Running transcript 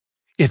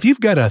If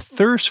you've got a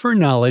thirst for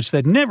knowledge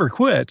that never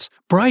quits,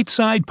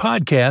 Brightside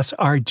Podcasts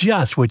are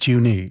just what you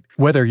need.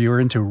 Whether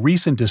you're into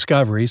recent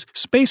discoveries,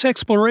 space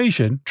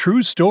exploration,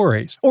 true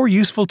stories, or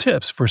useful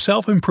tips for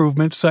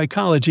self-improvement,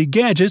 psychology,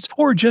 gadgets,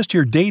 or just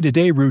your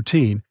day-to-day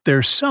routine,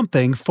 there's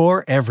something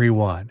for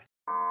everyone.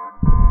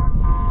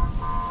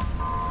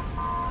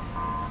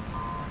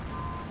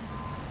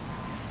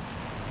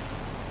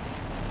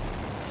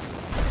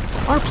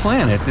 Our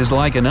planet is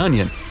like an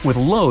onion with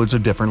loads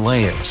of different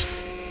layers.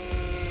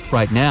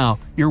 Right now,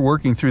 you're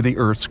working through the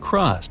Earth's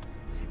crust.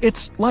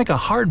 It's like a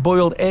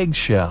hard-boiled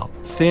eggshell,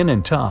 thin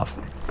and tough.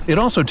 It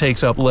also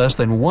takes up less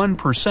than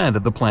 1%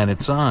 of the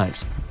planet's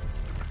size.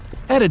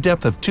 At a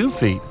depth of 2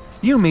 feet,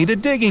 you meet a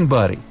digging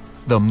buddy.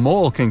 The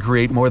mole can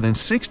create more than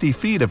 60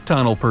 feet of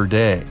tunnel per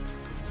day.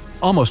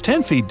 Almost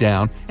 10 feet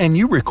down, and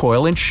you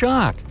recoil in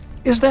shock.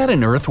 Is that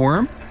an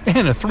earthworm?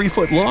 And a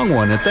 3-foot-long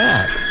one at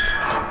that.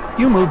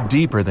 You move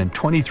deeper than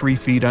 23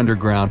 feet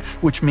underground,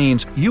 which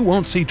means you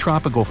won't see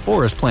tropical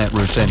forest plant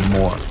roots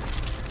anymore.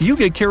 You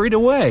get carried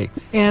away,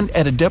 and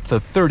at a depth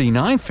of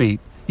 39 feet,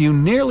 you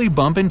nearly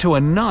bump into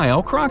a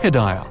Nile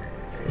crocodile.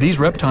 These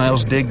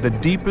reptiles dig the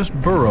deepest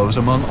burrows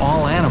among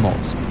all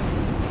animals.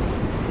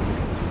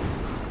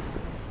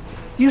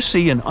 You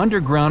see an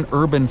underground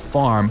urban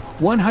farm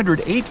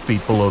 108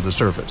 feet below the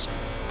surface.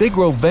 They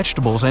grow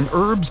vegetables and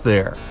herbs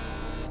there.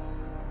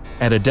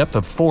 At a depth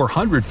of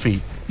 400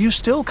 feet, you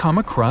still come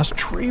across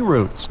tree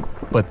roots,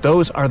 but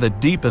those are the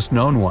deepest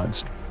known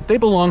ones. They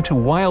belong to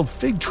wild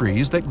fig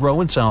trees that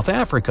grow in South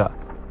Africa.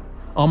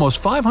 Almost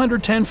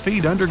 510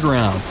 feet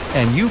underground,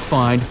 and you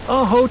find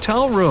a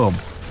hotel room.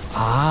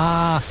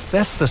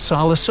 That's the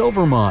Sala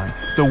Silver Mine,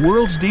 the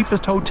world's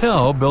deepest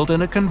hotel built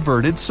in a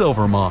converted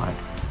silver mine.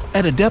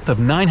 At a depth of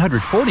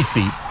 940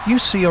 feet, you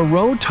see a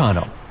road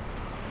tunnel.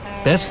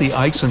 That's the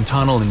Eiksund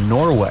Tunnel in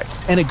Norway,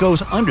 and it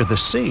goes under the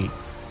sea.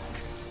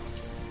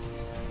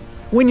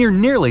 When you're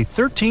nearly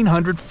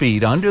 1,300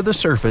 feet under the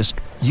surface,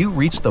 you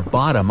reach the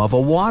bottom of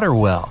a water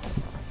well.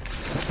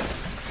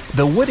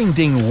 The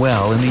Whittingding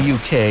Well in the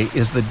UK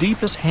is the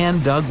deepest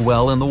hand-dug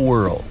well in the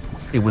world.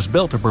 It was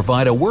built to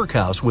provide a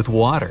workhouse with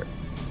water.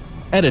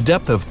 At a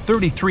depth of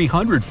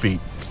 3,300 feet,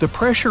 the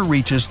pressure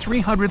reaches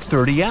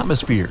 330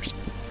 atmospheres.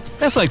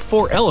 That's like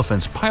 4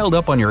 elephants piled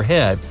up on your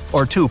head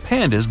or 2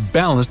 pandas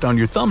balanced on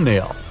your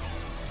thumbnail.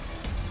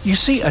 You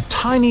see a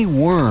tiny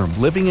worm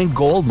living in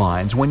gold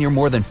mines when you're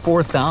more than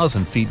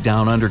 4,000 feet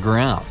down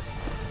underground.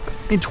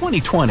 In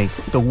 2020,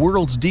 the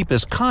world's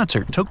deepest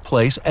concert took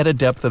place at a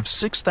depth of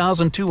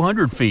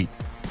 6,200 feet.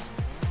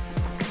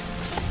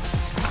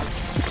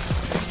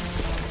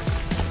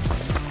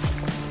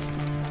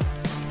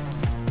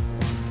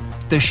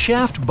 The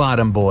Shaft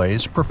Bottom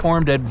Boys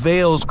performed at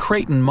Vale's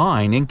Creighton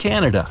Mine in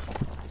Canada.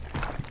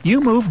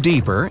 You move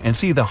deeper and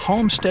see the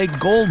Homestake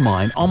Gold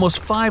Mine almost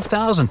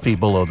 5,000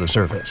 feet below the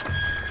surface.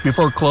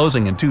 Before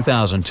closing in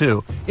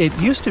 2002, it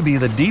used to be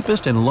the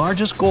deepest and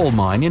largest gold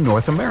mine in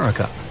North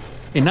America.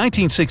 In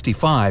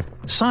 1965,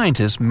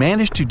 scientists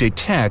managed to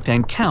detect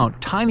and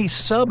count tiny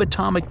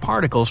subatomic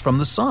particles from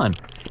the sun,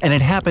 and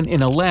it happened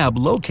in a lab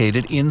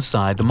located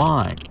inside the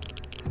mine.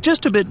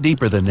 Just a bit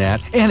deeper than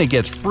that, and it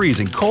gets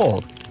freezing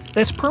cold.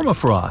 That's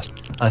permafrost,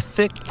 a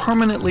thick,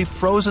 permanently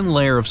frozen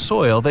layer of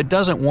soil that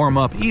doesn't warm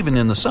up even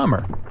in the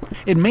summer.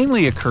 It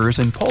mainly occurs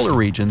in polar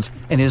regions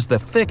and is the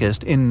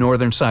thickest in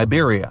northern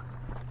Siberia.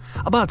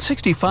 About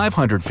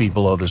 6,500 feet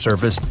below the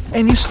surface,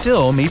 and you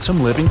still meet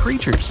some living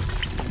creatures.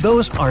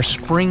 Those are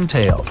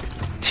springtails,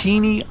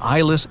 teeny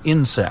eyeless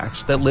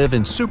insects that live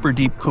in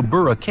super-deep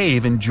Kubura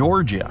Cave in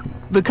Georgia,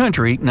 the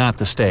country, not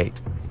the state.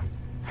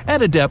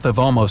 At a depth of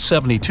almost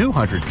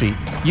 7,200 feet,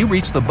 you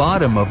reach the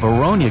bottom of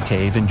Voronia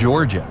Cave in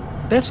Georgia.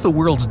 That's the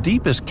world's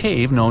deepest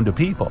cave known to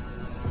people.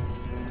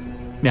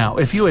 Now,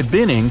 if you had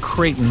been in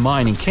Creighton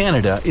Mine in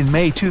Canada in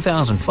May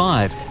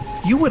 2005,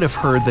 you would have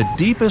heard the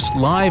deepest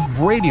live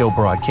radio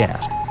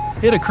broadcast.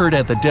 It occurred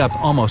at the depth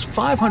almost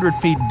 500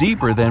 feet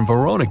deeper than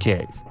Verona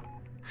Cave.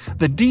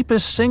 The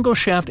deepest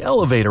single-shaft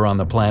elevator on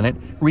the planet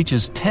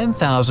reaches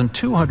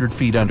 10,200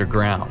 feet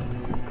underground.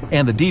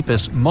 And the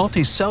deepest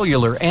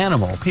multicellular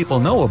animal people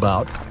know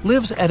about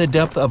lives at a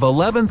depth of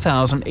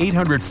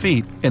 11,800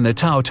 feet in the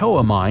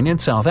Tautoa Mine in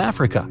South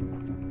Africa.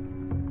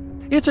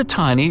 It's a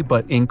tiny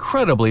but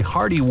incredibly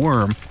hardy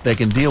worm that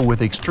can deal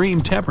with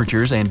extreme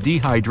temperatures and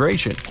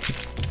dehydration.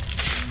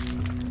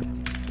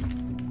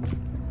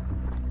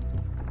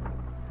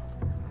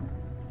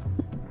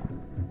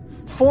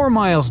 Four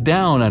miles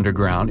down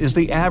underground is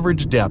the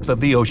average depth of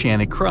the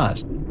oceanic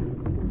crust.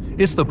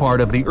 It's the part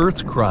of the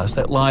Earth's crust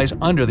that lies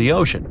under the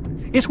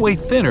ocean. It's way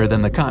thinner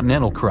than the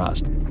continental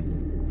crust.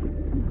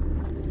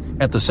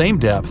 At the same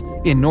depth,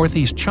 in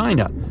northeast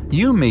China,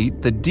 you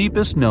meet the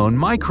deepest known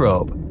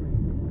microbe.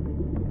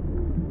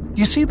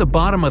 You see the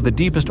bottom of the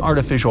deepest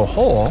artificial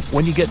hole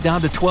when you get down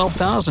to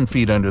 12,000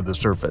 feet under the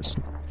surface.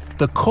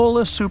 The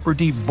Kola Super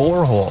Deep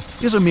Borehole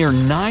is a mere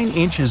 9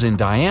 inches in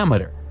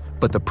diameter,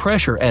 but the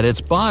pressure at its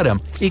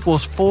bottom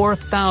equals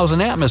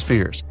 4,000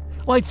 atmospheres,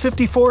 like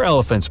 54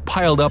 elephants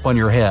piled up on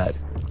your head.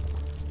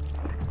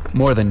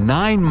 More than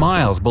 9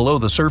 miles below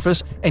the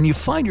surface, and you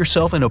find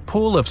yourself in a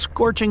pool of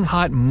scorching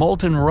hot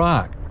molten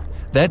rock.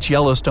 That's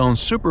Yellowstone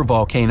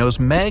supervolcano's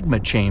magma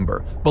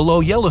chamber below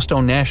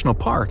Yellowstone National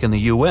Park in the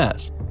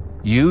U.S.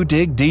 You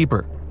dig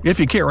deeper. If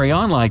you carry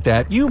on like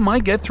that, you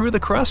might get through the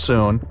crust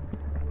soon.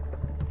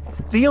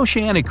 The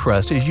oceanic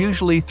crust is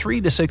usually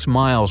 3 to 6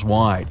 miles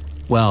wide,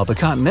 while the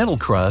continental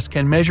crust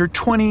can measure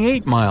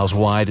 28 miles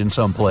wide in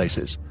some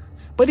places.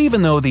 But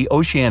even though the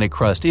oceanic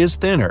crust is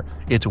thinner,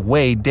 it's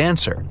way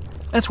denser.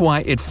 That's why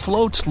it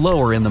floats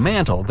lower in the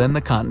mantle than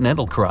the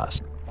continental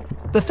crust.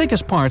 The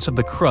thickest parts of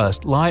the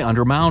crust lie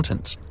under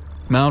mountains.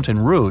 Mountain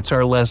roots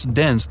are less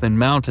dense than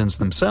mountains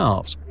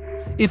themselves.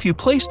 If you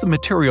place the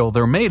material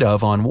they're made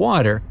of on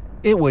water,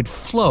 it would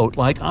float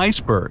like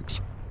icebergs.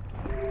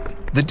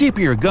 The deeper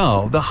you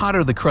go, the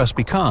hotter the crust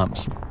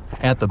becomes.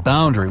 At the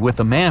boundary with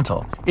the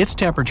mantle, its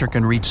temperature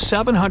can reach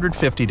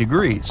 750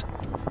 degrees.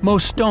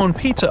 Most stone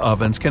pizza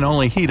ovens can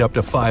only heat up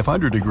to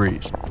 500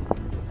 degrees.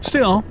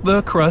 Still,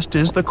 the crust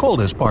is the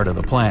coldest part of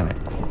the planet.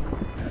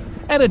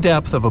 At a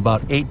depth of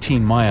about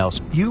 18 miles,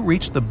 you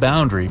reach the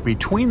boundary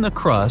between the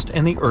crust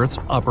and the Earth's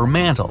upper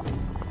mantle.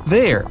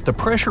 There, the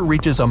pressure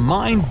reaches a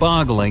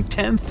mind-boggling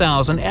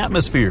 10,000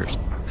 atmospheres,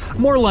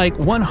 more like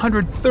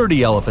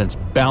 130 elephants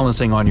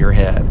balancing on your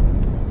head.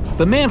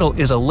 The mantle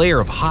is a layer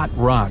of hot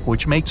rock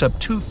which makes up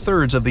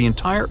 2/3 of the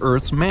entire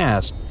Earth's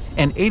mass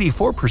and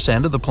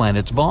 84% of the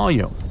planet's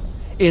volume.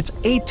 It's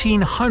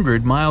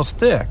 1,800 miles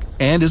thick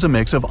and is a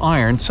mix of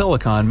iron,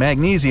 silicon,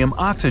 magnesium,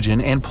 oxygen,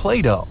 and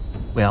Play-Doh.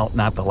 Well,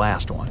 not the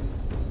last one.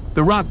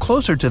 The rock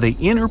closer to the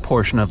inner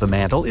portion of the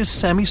mantle is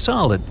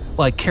semi-solid,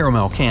 like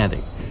caramel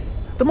candy.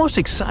 The most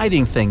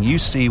exciting thing you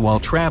see while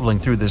traveling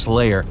through this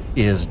layer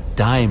is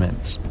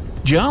diamonds.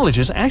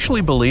 Geologists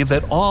actually believe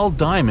that all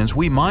diamonds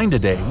we mine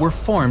today were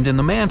formed in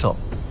the mantle.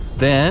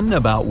 Then,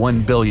 about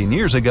 1 billion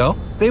years ago,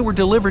 they were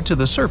delivered to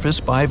the surface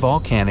by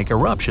volcanic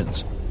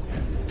eruptions.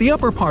 The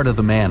upper part of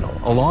the mantle,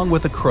 along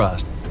with the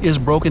crust, is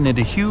broken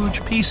into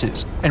huge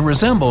pieces and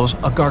resembles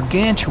a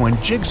gargantuan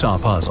jigsaw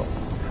puzzle.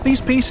 These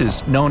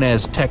pieces, known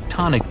as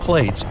tectonic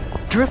plates,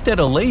 drift at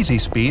a lazy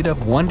speed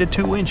of 1 to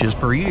 2 inches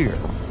per year.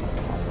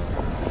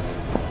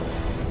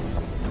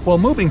 While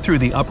moving through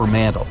the upper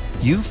mantle,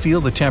 you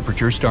feel the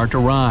temperature start to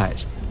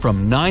rise,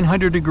 from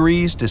 900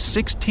 degrees to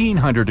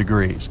 1,600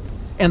 degrees.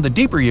 And the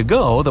deeper you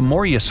go, the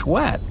more you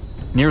sweat.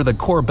 Near the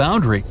core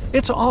boundary,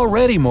 it's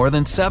already more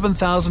than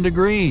 7,000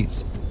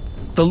 degrees.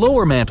 The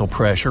lower mantle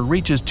pressure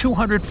reaches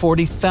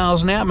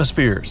 240,000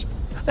 atmospheres.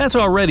 That's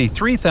already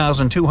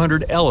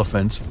 3,200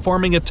 elephants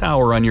forming a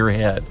tower on your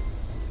head.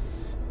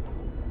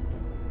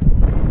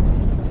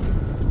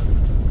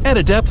 At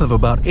a depth of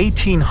about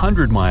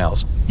 1,800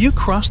 miles, you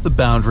cross the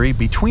boundary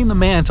between the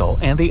mantle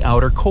and the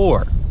outer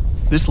core.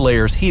 This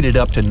layer is heated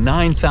up to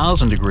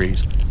 9,000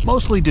 degrees,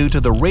 mostly due to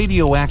the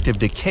radioactive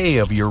decay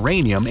of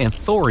uranium and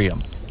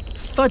thorium.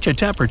 Such a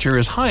temperature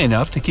is high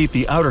enough to keep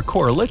the outer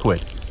core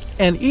liquid.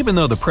 And even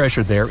though the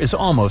pressure there is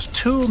almost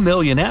 2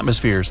 million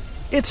atmospheres,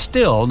 it's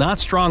still not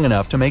strong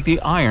enough to make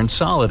the iron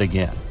solid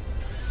again.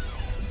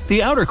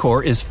 The outer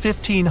core is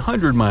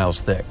 1,500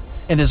 miles thick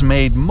and is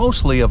made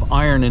mostly of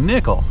iron and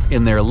nickel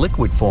in their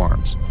liquid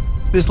forms.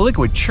 This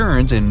liquid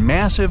churns in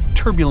massive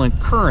turbulent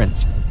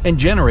currents and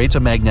generates a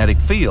magnetic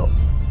field.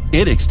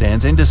 It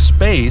extends into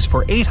space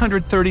for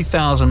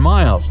 830,000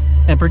 miles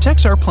and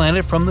protects our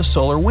planet from the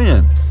solar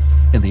wind.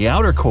 In the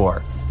outer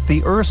core,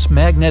 the Earth's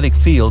magnetic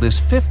field is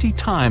 50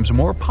 times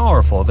more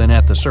powerful than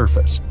at the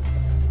surface.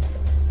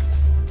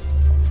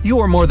 You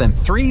are more than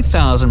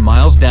 3,000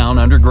 miles down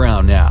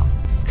underground now.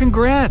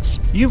 Congrats!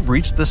 You've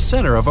reached the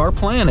center of our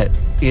planet,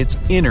 its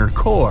inner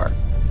core.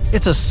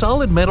 It's a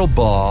solid metal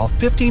ball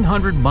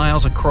 1,500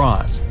 miles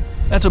across.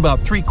 That's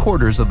about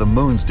 3/4 of the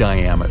moon's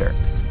diameter.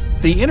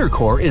 The inner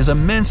core is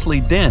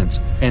immensely dense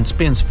and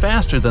spins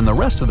faster than the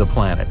rest of the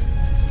planet.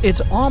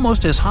 It's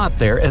almost as hot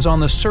there as on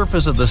the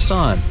surface of the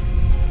sun.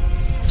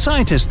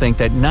 Scientists think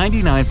that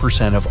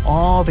 99% of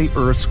all the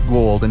Earth's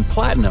gold and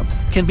platinum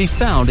can be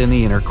found in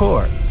the inner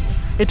core.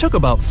 It took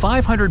about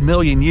 500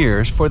 million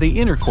years for the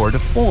inner core to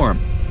form,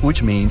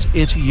 which means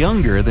it's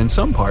younger than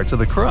some parts of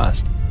the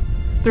crust.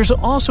 There's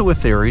also a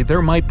theory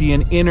there might be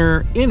an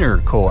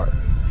inner core.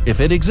 If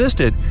it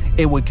existed,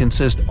 it would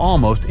consist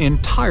almost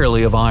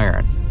entirely of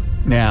iron.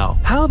 Now,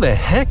 how the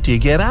heck do you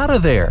get out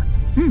of there?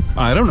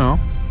 I don't know.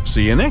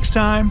 See you next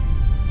time!